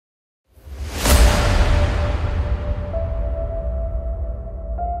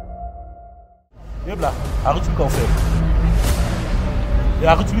Yebla, arrête tu faire. Et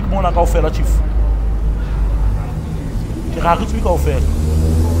arrête tu mon encore faire la chief. Tu arrête tu faire.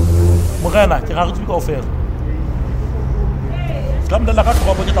 Morena, tu arrête tu faire. Comme dans la carte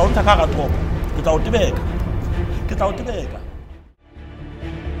trop, que t'as honte à cara trop. Que t'as honte bec. Que t'as honte bec.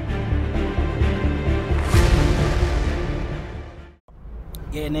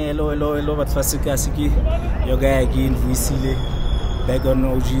 Hello, but Fasukasiki, your guy again, Visile, back on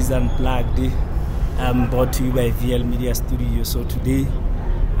OGs Unplugged. Brought to you by VL Media Studio. So today,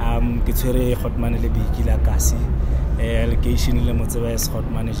 Kitere hot manager Bikila Kasi, allocation Lemotseva is hot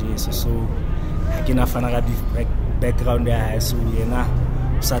manager. So, I can have a background there. So, Yena,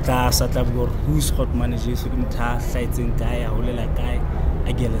 Sata, who's hot manager, so in Ta, Sighting Guy, Holela Guy,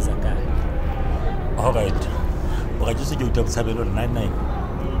 Agel as a guy. All right, but I just said you talk 799.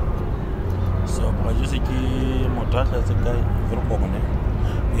 So, I just said you motor as a guy, very common.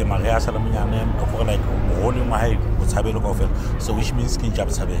 Yeah, my hair salami name of like holding my Sabelo offer. So, which means skin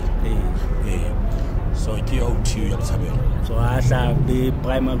job Sabel. Yeah. So, it out to you, Sabel. So, I have the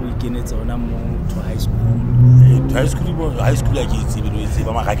primary weekends on a move to high school. High school, I get it.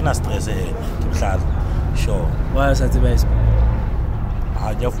 But I can't stress it. Sure. Why is that the best?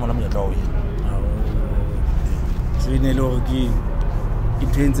 I just want to know. So, in the logi, it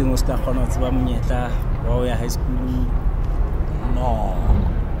depends on what's going on. While high school. No.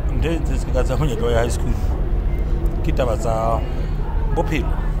 This is when you go high school. Kita baza bopil,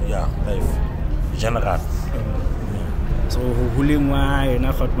 yeah, life general. So huling wa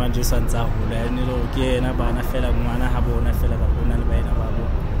yena hot man Jeso ntsa hula ne lo ke na bana fela ngwana ha bona fela ba bona le baina ba bo.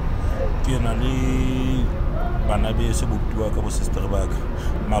 Ke na le bana be se boptiwa ka bo sister ba ka.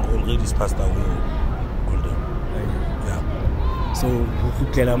 Ma already passed away. Golden. Yeah. So ho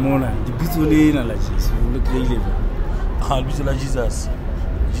kutlela mona dipitso le na la Jeso le kreile. Bitso la Jesus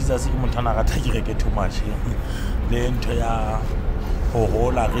is montana ga take reke too much le ntho ya ho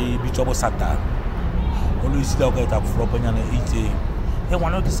hola re bitso bo Satan o lo isila go etsa flop nyana itse e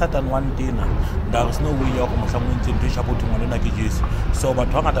ngwana ke Satan one day na there is no way ya go mohlamo ntse ntho sha botho ngwana ke Jesu so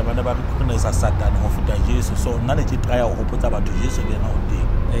batho ba ngata bana ba re recognize Satan go futa Jesu so nna ne ke try go hopotsa batho Jesu le na o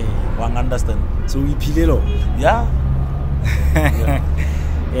teng wa understand so we philelo yeah.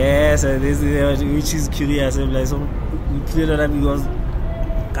 Yes, this is which is curious. Like so, we play that because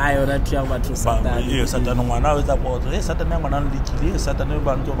guy or that young man to Satan. Yes, Satan ngwana o tsa botho. Satan ngwana le dikile, Satan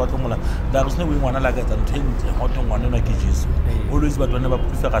ba ntse ba tlomola. There is no way ngwana la ka tsa ntho ntle, ho teng ngwana na ke Jesu. Always ba tsone ba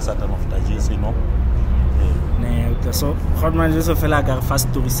prefer Satan of the Jesu, no? Ne, so hot man Jeso fela ka first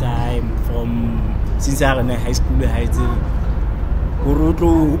story time from since I was high school high school. O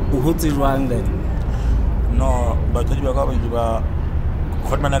rotlo o hotse jwang then? No, but tadi ba ka ba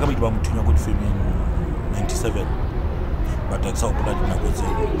Khotmana ka ba mothunya go filming 97 but I saw pula dina go tse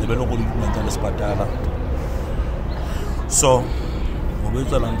le belo go dina tsa le sepatala so go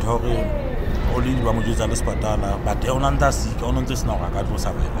betsa la nthore o le ba mo jetsa le sepatala but e ona ntse sika ona ntse sina go ka tlo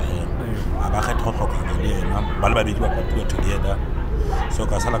sa ba ba ba ga tlhotlo ka le yena ba le babedi ba patuwa together so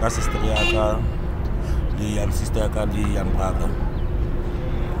ka sala ka sister ya ka le yan sister ka le yan brother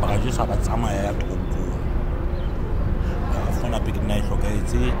ba ga just ba tsamaya ya toko na big night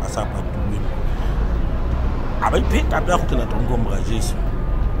lokaitse a sa patulwe a ba ipeta ba go tla trongo mo Jesu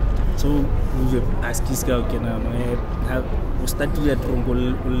so we ask this guy kana ha o startile trongo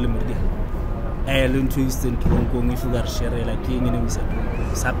le mordi le ntwe instant trongo ngi fuga share la ke ngene misa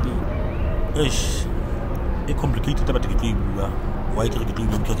sapi ish e complicated but ke tibua why ke ke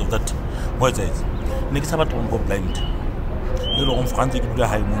tibua because of that what is it ne ke sa ba trongo blind le lo go mfrantse ke dula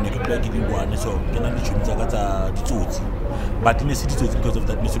high moon ke dula ke di bone so ke na le tshumisa ka tsa ditsotsi but in the city because of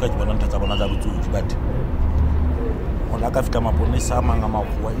that nisuka ke bona nthatsa bona tsa botsotsi but ona ka fika mapone sa manga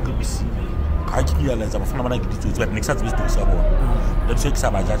magoa e lebisi ga ke ya letsa ba fana bana ke ditsotsi but next time se sa bona le tse ke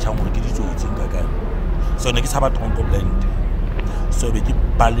sa ba ja tshang gore ke ditsotsi nka ka so ne ke sa ba tronko blend so be ke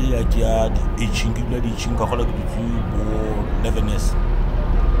pale ya ke ya di itching ke dula di itching ka gola ke ditsi bo 11s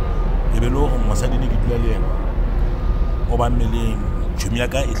e be lo mo sa dine ke dula le ena o ba mmeleng tshumi ya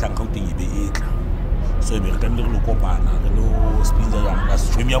ka e tlang ka uteng e be etla so be re ka le go kopana re lo spinza ya ka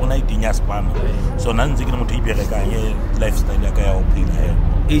tshumi ya bona e tinya spana so nna ntse ke le motho e bere ka ye lifestyle ya ka ya o phela he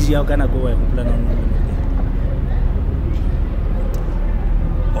age ya kana go wa go plana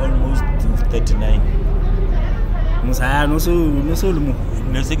almost 39 musa no so le mo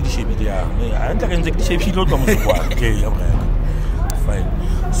ne se ke di shebile ya a ntla ka ntse ke di shebile lo tlo mo kwa ke ya bra fine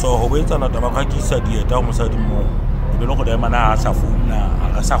so ho betsa la taba ka ke sa dieta mo sa di mo be lo go da mana a sa founa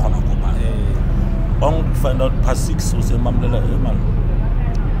a ka sa gona go ba on find out past 6 o se mamlela e man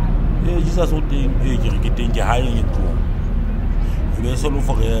Jesus o teng e ke re ke teng ke hae e tlo be so lo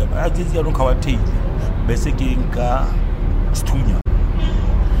for a ditse ya no ka wa tail be se ke nka stunya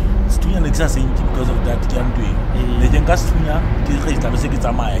ne ke sa senti because of that ke ntwe le ke nka stunya ke register be se ke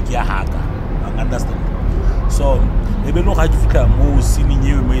tsamaya ke ya haka I understand so e be lo ga ke fika mo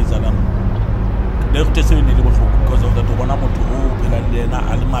sininyewe mo etsalang le go tse ne le botlhoko because of that o bona motho o phela le ena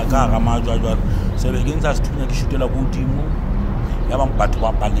a le maka ga majwa so be ke ntsa stunya ke shutela go dimo ya bang batho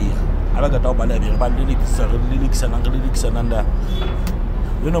ba palea ala ka tao balea be ba le lekisana nda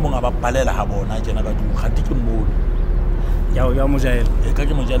yo no monga ba palela ha bona tsena ka du khati ke mo ya mo jaela e ka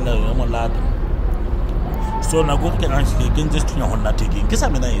ke mo jaela ya mo lata so na go ke nang ke ntse stunya ho nna taking ke sa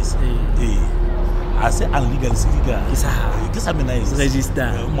mena is ase illegal sika ke sa mena is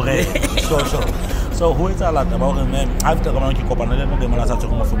register more so ho etsa lata ba hore man after ka mang ke kopana le nna mala sa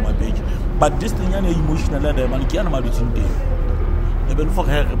tsego mo phone page but this thing ya ne emotional le man ke yana malutsing teng e be le for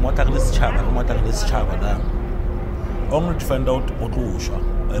her mo ta le setšhaba da only to find out o tlosha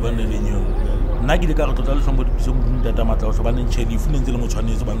e ba ne le nyo nna ke le ka re tota le hlombo dipiso mo data matla o ba neng cheli fu nentse le mo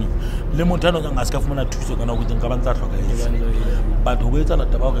tshwanetse ba le mothano ka ska fumana thuso kana go tsenka ba ntsa hloka e but ho etsa la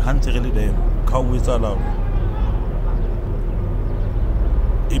taba hore ha ntse re le dem ka ho etsa la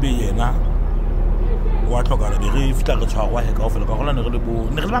e be yena wa tlhoka be re fitla re tshwarwa he ka ofela ka gona ne re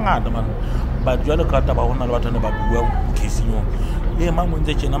le bangata man but jwale ka taba hona le batho ne ba bua case yo mangwe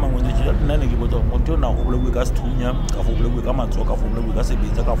tjena nna ne ke botsa motho na go bolwe ka sethunya ka go bolwe ka matso ka go bolwe ka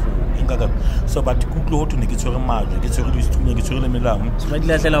sebetsa ka go enka ka so but kutlo ho tune ke tshwere majwe ke tshwere di sethunya ke tshwere le melamo so ba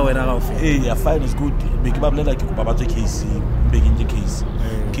dilatlela wena ga ofe ya fine is good be ke ba bolela ke kopa ba tswe case be ke nje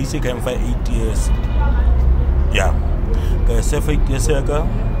case ka mfa 8 years ya ka se fa 8 years ka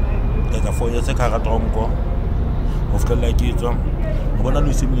 4 years ka ga tronko of ka la ke tswa o bona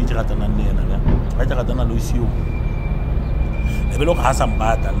lo simile ke ratana le yena la ga ratana lo isiyo ebelo ga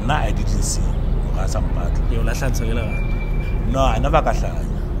sambata nna I didn't see ga sambata yo la hlantsela no I never ka hlanya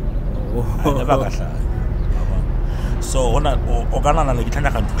so ona o kana na le ke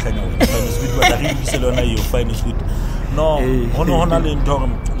tlhanya ga nthlanya wena fine sweet ba re di selona yo fine sweet no hona le ntho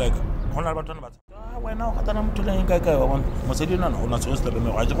like hona le batho ba wena o katana motho le nka ka wa mosedi nana ona tshwere se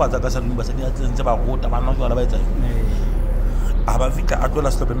me ga go tsa ka sa le ba se di tsentse ba go ta bana go la ba etsa aba fika a tlola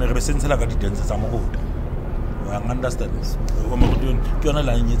se me re be sentsela ka di dance tsa mo go I understand o mo go ke yona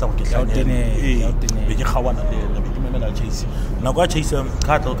la nyetsa go ke hlanya be ke khawana le be ke memela chase na go chase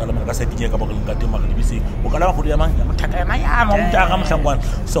ka tlo ka le ka sa dinye ka bo le ka tema le bise o ka la go ya mang ya mothaka yana ya mo mta ga mohlangwana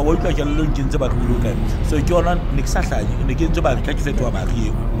so o tla ke le ntse ba go ka so ke yona ne ke sa hlanye ne ke ntse ba ka ke fetwa ba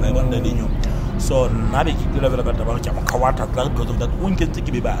re ba bona le nyo so na be ke dira vela ka taba ke mo khawata tla because of that o nkentse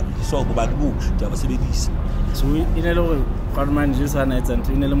ke be ba so go ba bu ke ba sebedisa so ine le go Godman Jeso ana etsa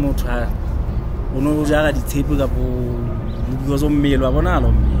ntho ine le motho ono jaga ditshepe ka bo because o mmele wa bona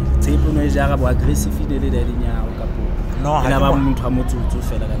lo tshepe no jaga bo aggressive ile le dinyao ka bo no ha ba motho a motsotso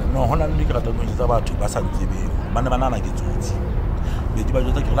fela kana no hona le ke rata go tsa batho ba sa ntsebe bana banana ke tsotsi be di ba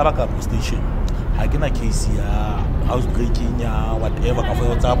jotsa ke la ba ka station ha ke na case ya house breaking ya whatever ka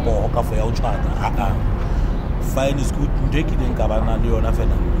fo tsa po ka fo ya o tshwata fine is good ndeke le nka bana le yona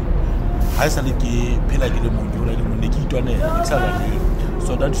fela ha isa le ke phela ke le mo ke le mo ne ke itwane ke sa ba le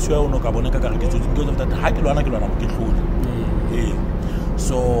so that is why ono ka bona ka ka ke tsotsi because of that ha ke lwana mo ke hlodi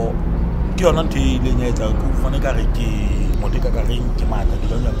so ke yona ntho e le nyetsa go fane ka re ke motho ka ka reng ke mata ke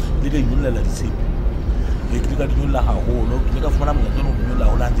lwana le le yulela ditshepe le ke ka dinyulla ha ho no ke ka fumana mo ke no dinyulla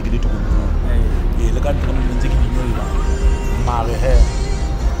ho lantse ke le toko le ka ntse mo ntse ke dinyulla mare he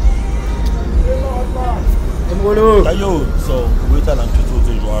Ngolo ka yo so go etsa la ntho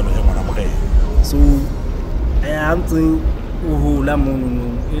tse jwalo he ngwana mo re so a ntse o hola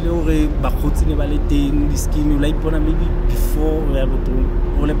mono ele hore ba khotsi ne ba le teng di scheme la ipona maybe before ya botong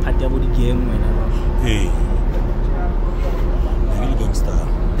o le part ya bo di gang wena ba really gangster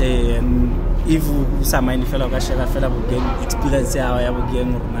and if you sa mind fela ka shela fela bo gang experience ya bo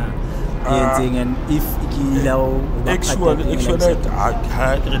gang rona and if ikilao actually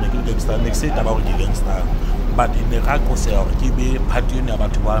ha ke re ne ke gangster next day taba go ke gangster but in the rako se hore ke be part ya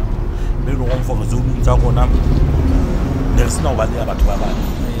batho ba be lo go for zone tsa gona there's no one there batho ba ba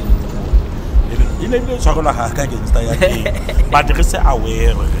ile tshwarola ga ka gangster ya ke but re se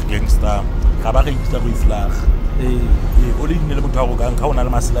aware gangster ga ba re itse go flag o le dinele motho go ka ona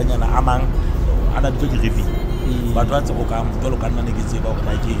le maselanyana a mang ana di revi batho ba tse go ka mo ka nna ne ke tseba go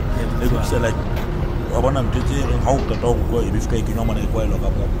na ke le go sela wa bona ntse re ha o tota go e be fika ke no mona e kwaelo ka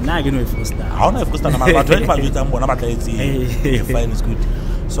mo na ke no e foster ha ona e foster na batho ba tsa bona ba tla etse fine is good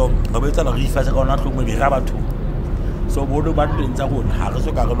so ba betsa la re ifa ka ona tlhomo be ra batho so bodo ba ntse go ha re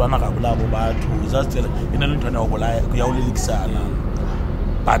so ka re lwana ga bola bo batho za tsela ina le ntwana go bola ya o lelekisana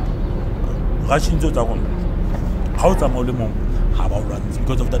but ga shintso tsa go ha o tsa mo le mo how about runs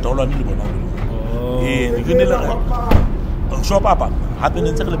because of that all only bona sure papa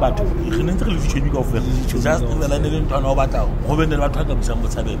happening tse le batho re nentse re le ditšhweni ka ofela just la ne le ntwana o batla go bene le batho ka bisang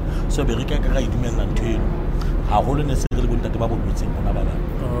botshabelo so be re ka ka itumella ntho eno ha go le ne se re le bontate ba botseng bona ba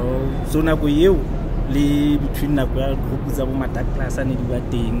so nako eo le between nako ya group tsa bo mata class ne di ba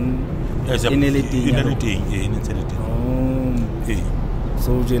teng ene le teng e ne ntse le teng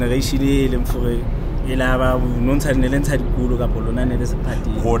so generation le mfore ela ba no ntsa ne le ntsha dikolo ka polona ne le se phati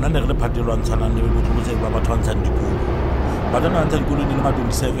gona ne re le phatelo ntshana ne le botlotse ba batho ntsa dikolo ba dana ntsa dikolo ne le ma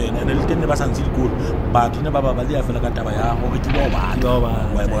 27 ene le tenne ba santse dikolo batho ne ba ba le ya fela ka taba ya go ke ba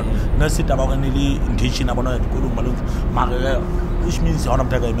wa bona na se taba go ne le intention a bona ya dikolo mare which means ha ona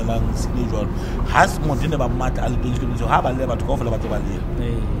mtaka emelang sine jwalo has motho ne ba mata a le pension so ha ba le batho ka ofela batho ba le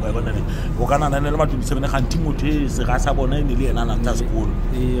wa bona ne go kana na le ma 27 ga nti motho e se ga sa bona ne le yena na ntsa sekolo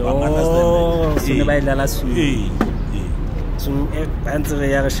so ne ba ile la su so antse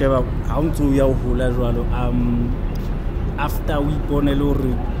ya re sheba ha o ntse ya o hola jwalo after we bone le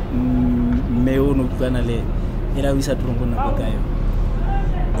hore mme o no tsana le ela o isa trongo na go kayo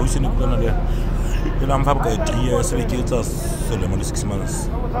o se ne go kana le ela mfa ka 3 years le ke tsa selemo le 6 months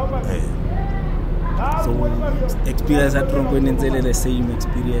so experience at trongo ne ntse le same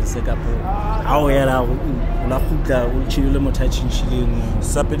experience ka po ha o ya la la khutla o tshile mo touching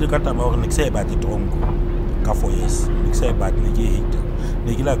sa pele ka taba hore ne ke se ba ke trongo ka 4 years ne ke se ba ne ke hate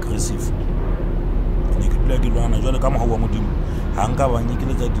ne ke la aggressive ne ke pula ke lwana jwale ka mohawa modimo ha nka ba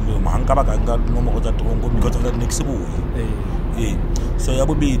nyekile tsa dilo ma nka ba ka nka nomoro tsa trongo because of that next boy so ya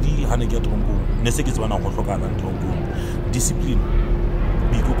bobedi ha ne ke trongo ne se ke tswana go hlokana trongo discipline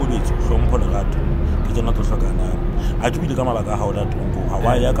boikokobetso hlompho le gato ke tsona tlo hlokana a ke bile ka mabaka ha o la trongo ha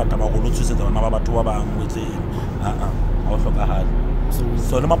wa ya ka taba go lo tshosetsa bana ba batho ba bang wetse ha o hlokahale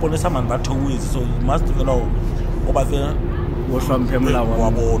so le maponesa man ba thowetse so you must develop o ba fela o hlomphe molao wa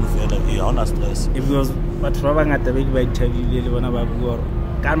bona fela ha ona stress because batho ba bangata ba ke ba ithabile le bona ba bua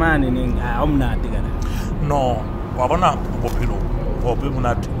ka mane neng a mnate kana no wa bona bophelo o be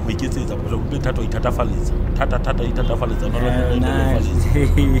monate o iketsetsa bophelo bo thata o ithatafalletsa thata ithatafalletsa no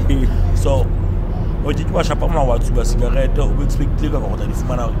so o di kwa shapa mona wa tsuba cigarette o expect le ka go tla di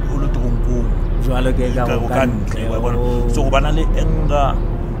fumana o le tronkong jwalo ke ka go ka ntle wa bona so go bana le enga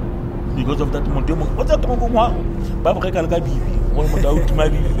because of that modemo o tsa tronkong wa ba bo reka le ka bibi o mo tau tima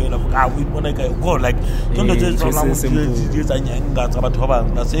bibi fela ka o bona ka go like tonto tse tsona mo di tsa nyanga tsa batho ba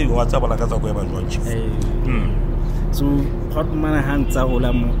bang ba se wa tsa bala ka tsa go e ba jwatshi so hot mana hantsa o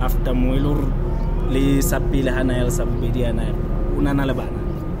la mo after mo elor le sa pele hana ya le sa bobedi ana una na le bana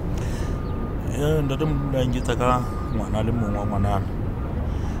ndate mla ngitsa ka ngwana le mongwa ngwana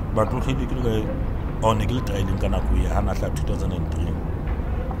ba tlo khedi ke le on ke le training kana ku ya hana hla 2003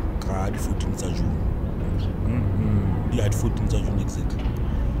 ka di 14 tsa June di 14 tsa June exactly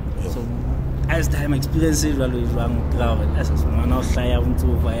so as time experience lo lo jwang travel as ngwana o hlaya o ntse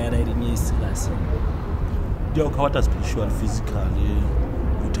o va ya re ni silasi dio kawata spiritual physically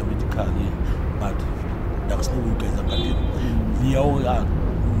mathematically but there is no way guys about it liao ya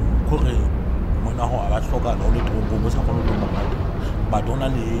kore mona ho aba hloka lo le trongo bo sa kgona lo mabata ba dona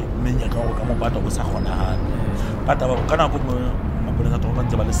le menyaka go ka mo bata go sa kgona ha bata ba kana go mo mapona tsa trongo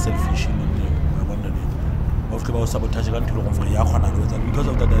ntse ba le selfish ne ba bona le ba ftle ba o sabotage ka ntlo go fre ya kgona go etsa because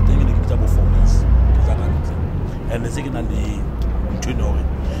of that thing ne ke tsa performance ke tsa kantle and the second day to know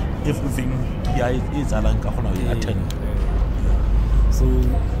everything is alang ka gona o attend so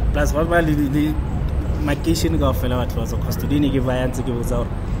plus what ba le macation ga fela batho ba so custody ne ke ba yantse ke botsa hore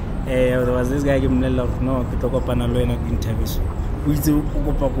there was this guy ke mnella no ke tlo kopana le wena ke interview o itse o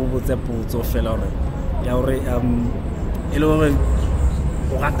kopa go botsa potso fela hore ya hore ele hore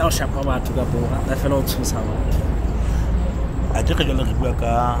o rata o shapa batho ka bo rata fela o tshosa batho a ke re bua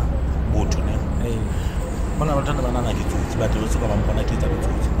ka botho ne bona batho ba nana ke tsotsi ba tlo se ka ba mpona ke tsa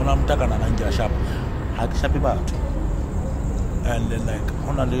botsotsi bona mtakana nna nja shapa ha ke shape batho and then like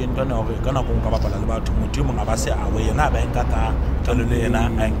hona le ntwana hore kana go nka bapala le batho motho mo ngaba se awe yena ba enka ka tlo le yena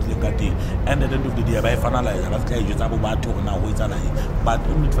a nkile ka teng and then the dia ba e fana la ba tla ijotsa bo batho rona ho etsa la e but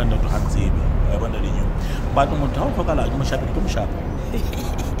o need find out ha tsebe ba bona le nyo but motho ha o tlhoka la ke mo shape ke mo shape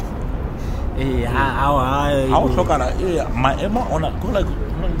ha o tlhoka la maemo ona go like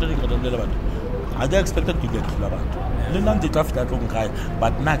no ntse ke re le batho I get expected to get to about. Le nang di ka fita tlo nkai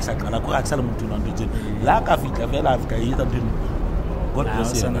but na ka kana ko a tsala motho nang ditse la ka fita vela afika yita din God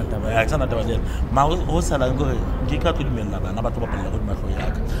bless you ya tsana taba le ma o sala ngo ke ka tlo dimela bana batho ba palla go di mahlo ya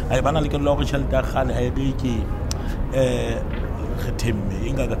ka ai bana le ke lo go chelta khale ai ke khethemme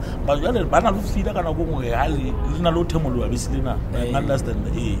inga ba jale bana lo fita kana go ngwe hali lina lo themolo wa bisilina understand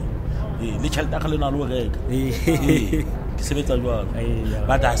le chelta khale na lo reka ke sebetsa jwalo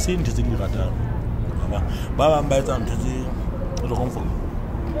but ha se ntho tse di ratang ba bang ba etsa ntho tse le comfort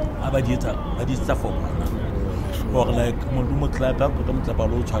ba di etsa for bona or like mo tlapa go mo tlapa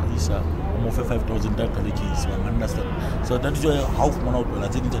lo tshwarisa mo fe 5,000 ka le case ba understand so that is how mona o tlola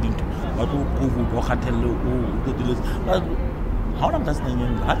tse di tsa dintho ba tlo go khathelle o tlo ha ona mtsa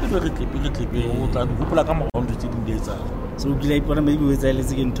seneng ha ke re clip o tla go pula ka mo ntho tse di etsa so ke la ipona maybe o etsa le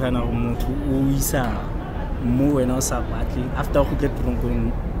tse ke nthwana go motho o isa mo wena o sa batle after go get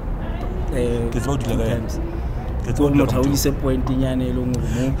bronkong ke tsao di laga ke tsao motho o ise point nyane e leng gore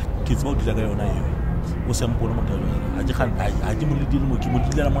mo ke tsao di laga yona eo o sempolo mo talo a ke khan a ke mo le dilo mo ke mo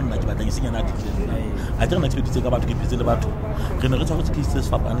dilela monna ke batla ke senya na ditlele a ke rena ke ditse ka batho ke pitse le batho re ne re tswa go tse ke se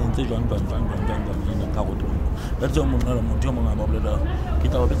fapane ntse jwang ka go tlo ba tswa mo nna mo timo nga ba bolela ke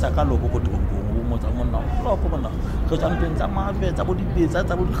tla go betsa ka logo go tlo go mo tsa monna loko bona go tsa nteng tsa mabe tsa bo dipetsa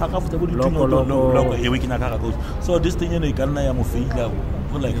tsa bo dikgakafu tsa bo dithuno loko e we ke na ka go so this thing ene ka nna ya mo faila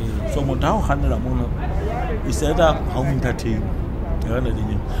go like so mo tao khanela mona iseta how entertain yona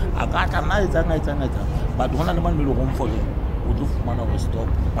dinyo akata na itsa but hona le manmelo go mfole o tlo fumana go stop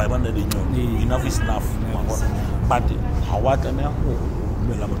ba bana dinyo enough is enough but ha wa tana go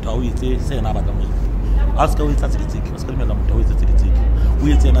mela motho o itse se na batla mo aska o itsa tsitsiki o ska mela motho o itse tsitsiki o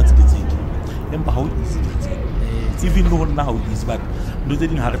itse na tsitsiki empa ha o itse even no na ha o itse but ndo tse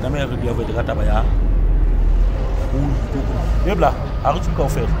ding ha re tama re dia vele ka taba ya yebla ha re tsuka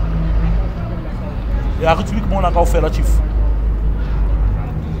ofela ya re tsuka mona ka ofela chief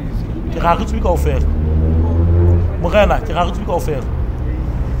ke ga re tsuka ofela mogena ke ga re tsuka ofela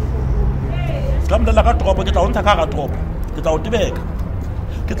ska mdela ka tropo ke tla ontsha ka ga tropo ke tla o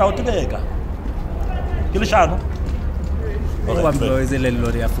tibeka ke le shano o ba mbo ezele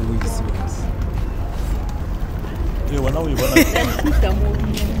lori ya fuwisi wena o bona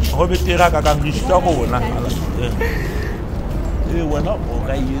go betera ka ka ngishita go bona wena o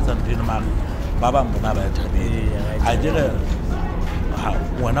ga yetsa ntene mara ba ba mbona ba thabile a dire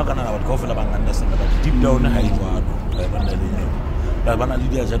wena kana na batho go fela ba nganda sena ba deep down ha ijwalo ba bana le nyo ba bana le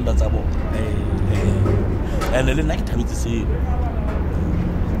di agenda tsa bona le nna ke thabetse se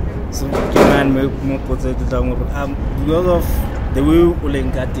so man mo potse ke tla mo because of the way o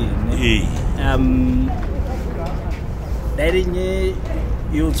leng ka teng darinye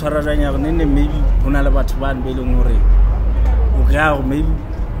yo tshwararanya go nne maybe hona le batho ba nbe leng hore o ga go maybe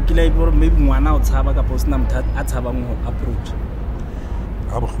ke la ipore maybe ngwana o tshaba ka post na motho a tshabang go approach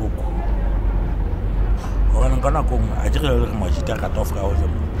a bohloko ona kana go a dire le mo jita ka tof ka o le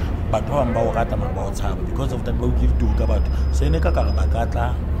batho ba mba o rata ma ba o tshaba because of that ba o give to ka batho se ne ka ba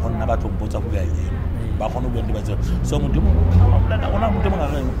katla honna batho mbotsa go ya eng ba khona go ndi ba tse so modimo ona modimo ga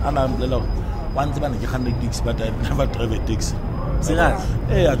re ana mlela once bana ke khanne taxi but I never drive a taxi serious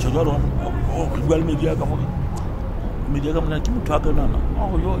a tsholo o bua le media ka mona ke motho a ka nana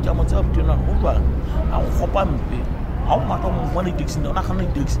o yo ja mo tsa botona o ba a go gopa mpe ha o matla mo bona taxi nna ona khanne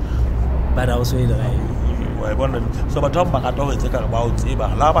taxi ba ra o so ile gae wa bona so batho ba ka to etsa ka ba o tseba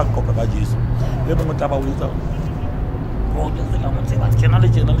la ba kopa ka Jeso le mo tla ba o etsa o ke tsela mo tseba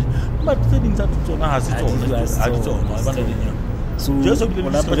channel ba tse ding tsa tsona ha se tsona ha di tsona ba bana dinyo so Jeso ke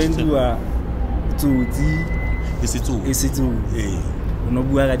le prendiwa tsotsi e setso o no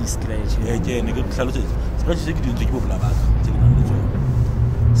bua ka di scratch ke ne ke tlhalose scratch se ke di ke bobla ba tse ke nang le tsona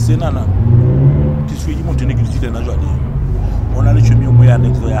senana ke swedi mo tene ke di tsena jwale ona le tshumi mo ya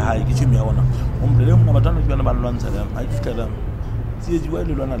next ya hae ke tshumi ya ona o mblele mo batana ke bana ba lwantsha la ha ke fitla tsie jiwa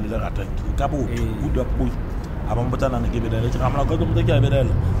le lwana le le rata ka botho o dwa po aba mbotana ne ke bedela ke gamla ka mo ke a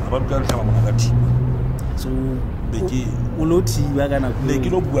bedela aba ka tlhama mo ka thi so beke o lo thiba kana le ke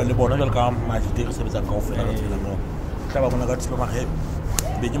lo bua le bona jalo ka majite re sebetsa ka ofela ka tsela mo tla ba bona ka thiba maghe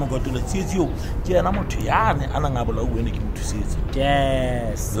beke mo go tula tsietsio ke yana motho yane ana nga bola o ene ke mothusetse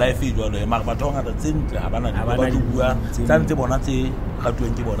yes life e jwalo e mara batho ngata tsentle ha bana di ba di bua tsantse bona tse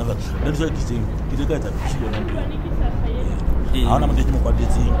gatueng ke bona le tso ke tseng ke le ka tsa phishile yona ha ona motho ke mo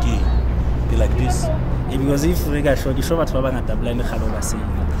kwatetseng ke like this because if we ga show ke show batho ba bangata blind khalo ba se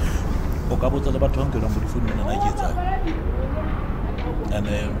o ka botsa le batho ba nkelwang mo difounung nna ke etsa and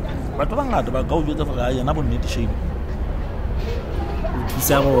batho ba ngata ba ka o jwetsa fa ya na bo nnete shame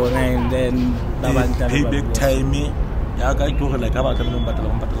isa bona and then ba bantla ba big time ya ka ke gore like ba tla mo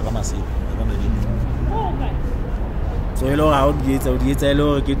patela ka masedi ba bana ding so elo ga o dietsa elo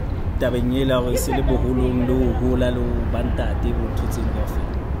ke tabenyela go se le boholong le o hola le bantate bo thutseng ka fa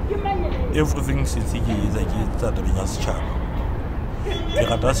everything since ke is like it's that being as chap ke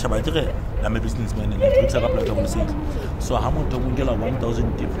rata shaba ke I'm a businessman and I up like I say. So how much we get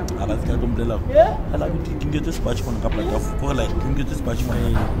 1,000 tip? I was going to umbrella. I like you can get this patch on a couple of for like you can get this patch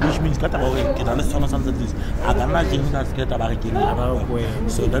money, which means cut away. Get a lesson on something. I cannot change that get about again.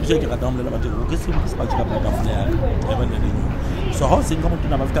 So that's why I got down the level. Okay, see this patch couple of flare. So how thing come to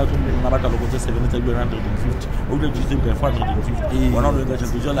Navata Navata logo 750? Only you think 450. One of the guys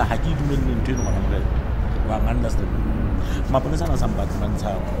is a hacky doing in 200. One understand. My person has some bad man's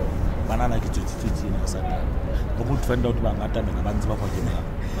house. Banana ke tsitsi ena sa tla go go find out ba ngata mena ba ntse ba kgotlela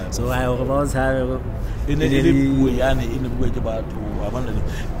so I was have in le bue yana in bue ke batho wa bona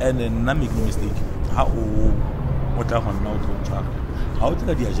and nna make no mistake ha o tla go nna o tlo tshwara ha o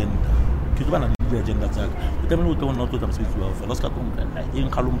tla di agenda ke bana di agenda tsa ka ke tla o tlo nna o tlo mosebetsi wa fa lo ska tlo mplela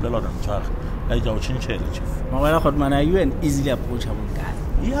eng khalo mplela o tshwara la ja o chinchela chief mawela khotmana you an easily approachable guy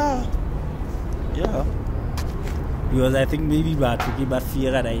yeah because I think maybe batho ke ba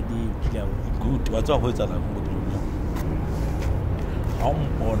fear that idea kila good wa tswa go etsa la mo dilong ha o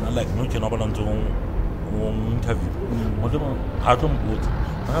bona like no ke no bona ntse o interview mo tlo ha tlo mbotsa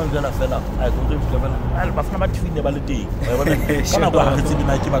ha o gala fela a go tlo fela a ba fana ba twine ba le teng wa bona kana ba ha tse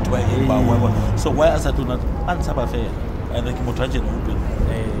bina ke batho ba e ba wa bona so why asa tona ansa ba fela and ke motho a jena open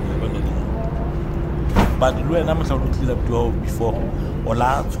but lo ena mo tla o tlile before o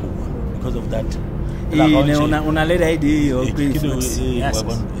la tshuwa because of that una le idea o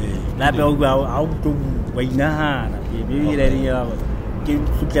la be o go wa inahana be le ya ke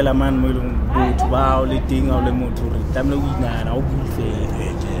khutlela man mo le botho ba o le teng o le motho re tamle o inahana o butle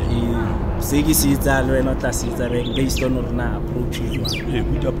se ke se tsa le wena tla se tsa be based on rena approach you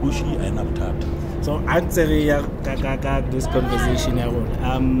good approach I na bothata so answer ya ka this conversation ya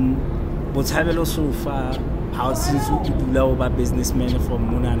rona botshabelo so far how since o dula o ba businessman from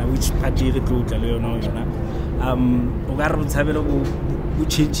monana which party re tlotla le yona o ka re botshabelo bo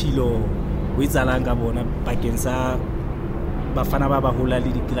changeilo o itsalang ka bona bakeng sa bafana ba ba hola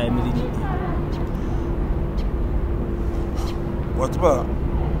le di crime le di what ba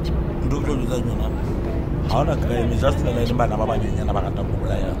ndo tlo tsa yona ha ona crime just la le bana ba banyenyana ba rata go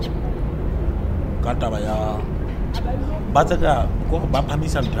bolaya ka taba ya ba tsaka go ba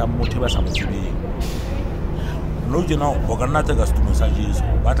phamisa ntha motho ba sa motsebeng no jena o ka nna tsaka stumo sa Jeso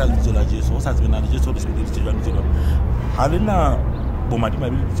ba tla ditse la Jeso o sa tsena le Jeso le sebedi tse jwang tsena ha lena bo madima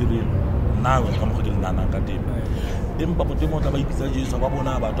bi tsele na o ka mo go nana ka teng empa bo temo tla ba ipitsa Jeso ba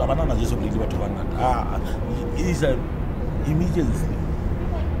bona batho ba nana Jeso le batho ba ngata is a emergency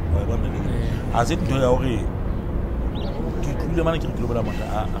wa bona le a se ntho ya hore ke tlile mana ke re global motho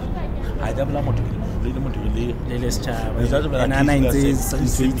a ja bla motho le motho le setšhaba nana ntse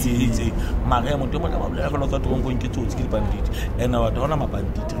se mare motho mo ba bla fela tsa tong ke tsotsi ke bandit and wa dona ma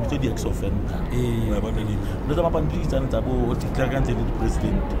bandit re tse di ex offender wa bona le tsa ma bandit tsa ntsa bo titla ka ntse le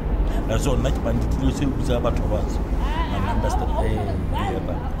president la so nna ke bandit le se utsa batho ba tsa na understand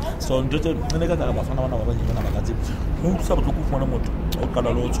so ntse ne ka ba fana bana ba ba nyana ba ka tse mo tsa botloko fumana motho o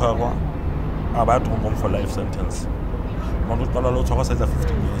kala lo tshwarwa a batho mo for life sentence mo kala lo tshwarwa sa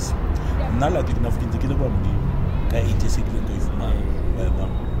 15 years nna la ke dina fitse ke le ba modi ka 86 le go ifumana ba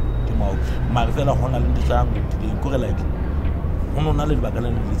bona ke mo mare fela hona le ntse ang di ko re like hono na le ba kana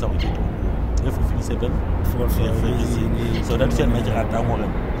le tsa go tsetwa if we finish 7 for so that's why I got down more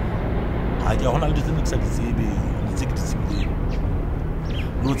ha ke hona le ditse ne ke sa tsebe ditse ke tsebe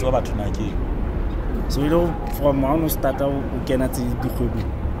no tsa batho na ke so from how no start o kena tse dikgwebo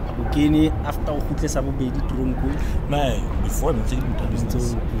o kene after o khutle sa bobedi tronko na before ntse ke motho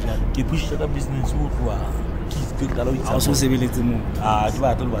business ke push ka business o tloa ke ka lo itsa so sebeletse mo ke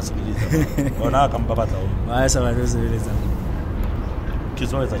batho le ba sebeletsa bona ka mpa batla o wa sa ba sebeletsa ke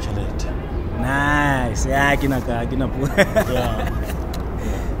so etsa challenge nice ya ke na po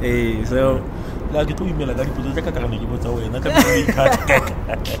so la ke tlo imela ka dipotso tsa ka kana ke botsa wena ka di-card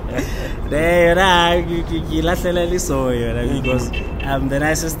ke lahlela le so yona because the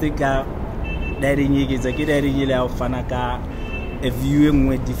nicest thing ka dating ke tsa ke dating ile ya fana ka a view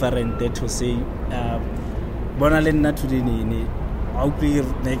engwe different to say bona le nna today ne how clear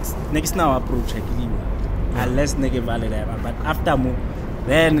next now approach akiliwa unless neke valid but after mo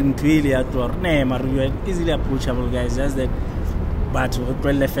then ntwile ya tor ne maru easily approachable guys just that but re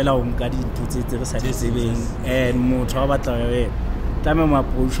tlwelle fela o mka ditutse tse re sa di tsebeng and motho wa batla we tame mo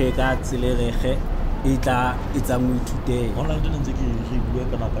approach ka tsele rege itla mo ithute ona le ntse ke re bua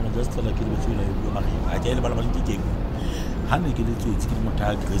kana kana just fela ke le tsela e bua mari a ke le bala ba ke ha ne ke le tsotsi ke motho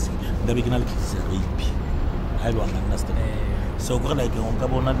a aggressive nda be ke na le kise rape I don't understand so go like on ka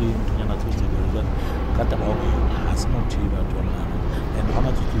bona le motho yana tsotsi go ka taba go ha se motho ba tsona and how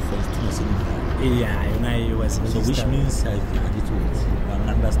much you first to see yeah you know you was so which means I think setsotsi ba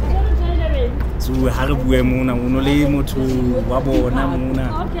understand so ha re bue mona o no le motho wa bona mona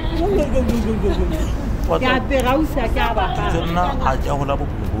ya terausa ka ba ka nna a ja hola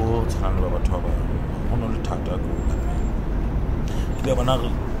bophelo bo tshwana le batho ba ho no le thata go le bona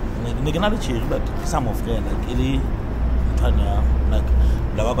ne ke na le chiri but some of them like ile thana like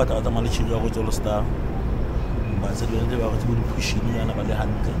la ba ka ta mali chiri go tsolo star ba se le ba go tse di pushing yana ba le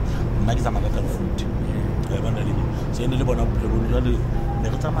hantle nna ke tsamaya ka food ga ba na le se ne le bona bophelo bo le ne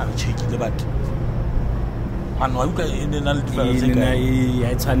re tsamaya re check le batho man wa uka ene na le difference ka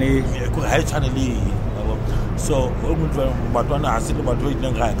ya tshwane go ha tshwane le so o mo twa batwana ha se le batho ba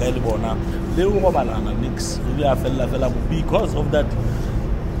ileng ga ka le bona le go balana nix re ya fella because of that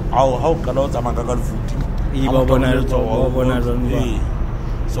how ka lo tsamaya ka food ba bona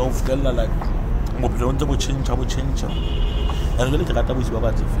so fella like mo plon tse bo change and le ke rata bo se ba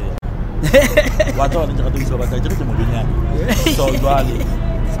batse fela wa tsona ke rata bo se ba batse ke mo benyana so jwale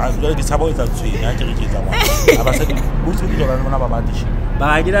a jwale ke sabo etsa tswenya ke re ke tsamaya aba se bo se di jona bona ba batse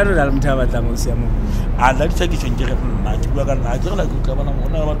ba ke la la motho ba tla mo sia mo a la ditsa ke tshwenge re nna ke bua ka nna ke la ke tla bona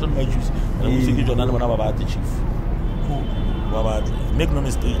bona ba tona ba juice le mo se ke jona le bona ba batse chief ba batse make no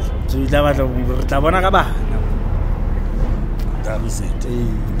mistake so tla batla re tla bona ka bana that is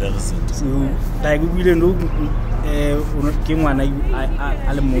it so like we no ke ngwana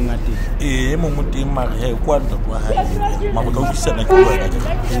a le mong a teng mongwe teng mare he kwa ntwa kwa ha ma go tloisana ke bua ka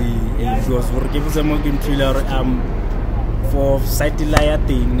because gore ke botsa mo ke ntwile gore for satellite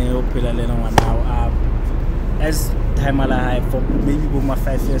thing ne o phela le ngwana as time ala high for maybe bo ma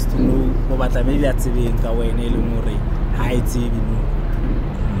 5 years to know go batla maybe a tsebeng ka wena e le more ha e tsebi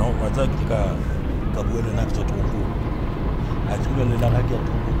no wa tsa ke ka bua le na ke tlo a tsula le la ga ke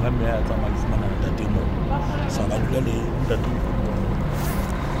tlo ka me ya tsa mafumana nda temo sa ba dula le nda tu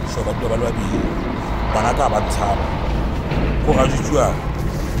so ba ba lwa bi bana ka ba tshaba go ga jitswa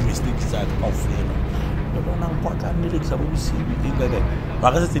mistake tsa ka ofela le bona kwa ka nne le tsa bo bisibi e ga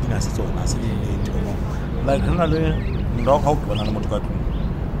ba ga se dinga se tsona se di temo like nna le ndo ga o bona le motho ka tu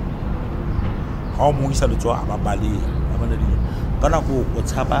ha o mo isa le tswa ba bale ba bana di kana go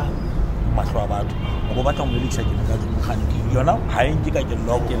tshaba mahlo a batho go batla mo le tsa ke ka mokhaniki yona ha e nke ka ke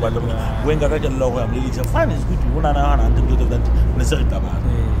logo ba le wenga ka ke logo ya mo le tsa fine is good bona na hana ntse ke that ne se re taba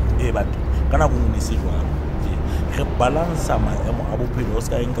batho kana go ne se jwa re balance ma emo a bophelo o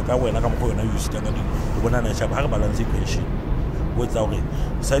ska enka ka wena ka mo yona use ka di bona na shaba ha re balance equation o tsa gore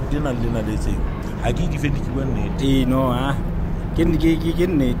side dina le na le tse ha ke defend ke bone no ha ke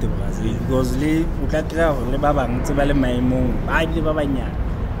nnete because le o tla tla le ba bang tse ba le maemong ba ile ba banyana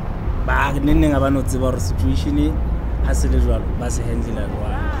ba nne nga ba no tseba re situation ha se le jwalo ba se handle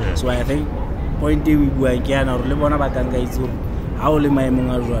jwalo so I think point e bua ke yana re le bona ba ka itse gore ha o le maemong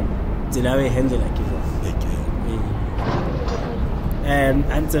a jwalo tsela e handle ke jwalo and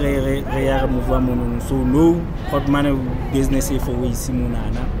answer re ya move mono so no hot money business for we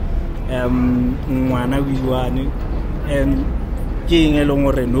simonana ngwana o iwane and ke eng e leng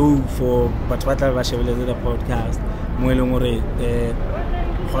gore no for batho ba tla ba shebeletse the podcast mo e leng gore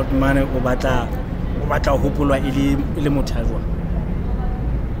hot money o batla hopolwa ile mothajwa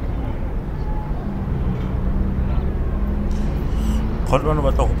hot money o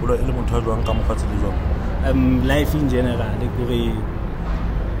batla hopolwa ile mothajwa ka mofatse le jwa life in general gore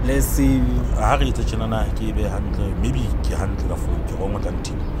let's see ha re itse tshena ke be handle maybe ke handle ka for ke go ngotla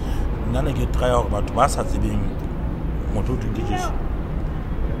ntini nna ne ke try gore batho ba sa tsebeng motho o ke Jeso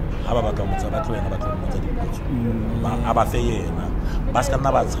ha ba batla motsa batho wena batla motsa dipotso ba ba fe yena ba ska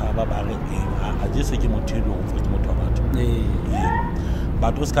nna ba tshaba ba re a Jeso ke mothelo go ke motho wa batho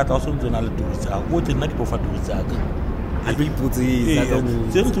batho ska tla o sontse na le turitsa o tse nna ke bofa turitsa ka a tlo ipotse tsa go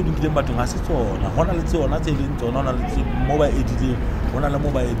tse re tsodileng batho ga se tsona gona le tsona tse leng tsona ona le tse mobile edile ona le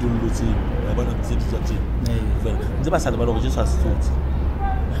mobile edilotse ba bona tse di tse ntse ba sa le ba lo Jeso a se tsotse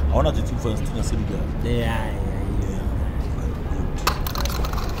ha ona tse for instance se diga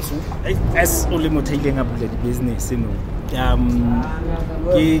as only motheileng a bula di business no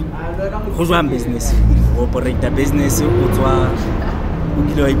ke go jwa business operate business o tswa o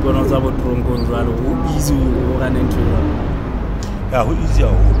kile wa ipona tsa bo tronko jwalo o easy o ga nne ntwe ya ho easy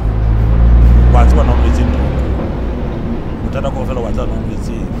ho ba tswa na mo tsheng motata go fela wa tsa no mo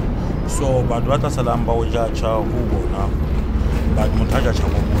tsheng so ba dwa tsa salamba o ja cha go bona ba mothaja cha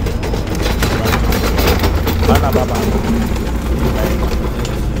go bona bana ba ba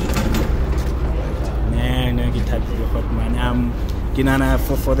ke thabi hot man kinana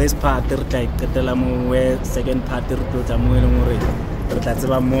for this part re tla qetela mo we second part re tla mo e leng hore re tla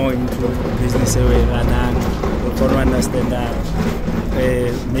tseba more into business e we ranang for understand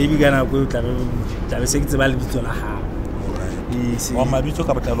maybe gana go tla be se ke tseba le bitso la ha wa mabitso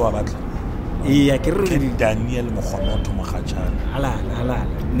ka botlalo wa batla ke Daniel Mokgonotho Mokgatjane halala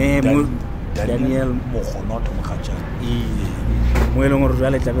ne mo Daniel Mokgonotho Mokgatjane mo eleng gore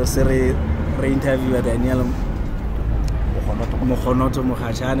jwale tla be se re interviewa Daniel Mokgonotho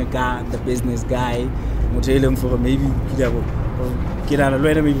Mokgatjane ka the business guy motho e leng for maybe ke nana le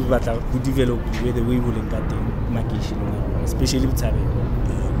wena maybe batla go develop with the way we leng ka teng makeisheneng especially Botshabelo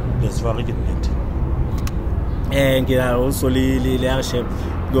that's very good and ke also le leadership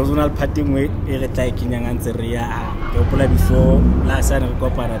because ona le part engwe e re tla ikenya ngantse re ya ke gopola before la sana re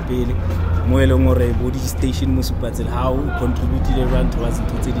kopana pele mo e leng gore body station mo supatsela how contributed everyone towards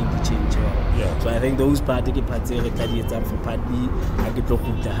into tse di change so I think those part ke part tse re tla di etsa for part B a ke tlo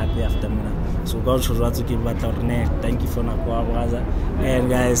gutla happy after mona so ka go tshotswa ke batla re ne thank you for nako brother and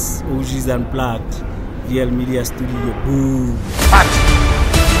guys OG's Unplugged VL Media Studio boom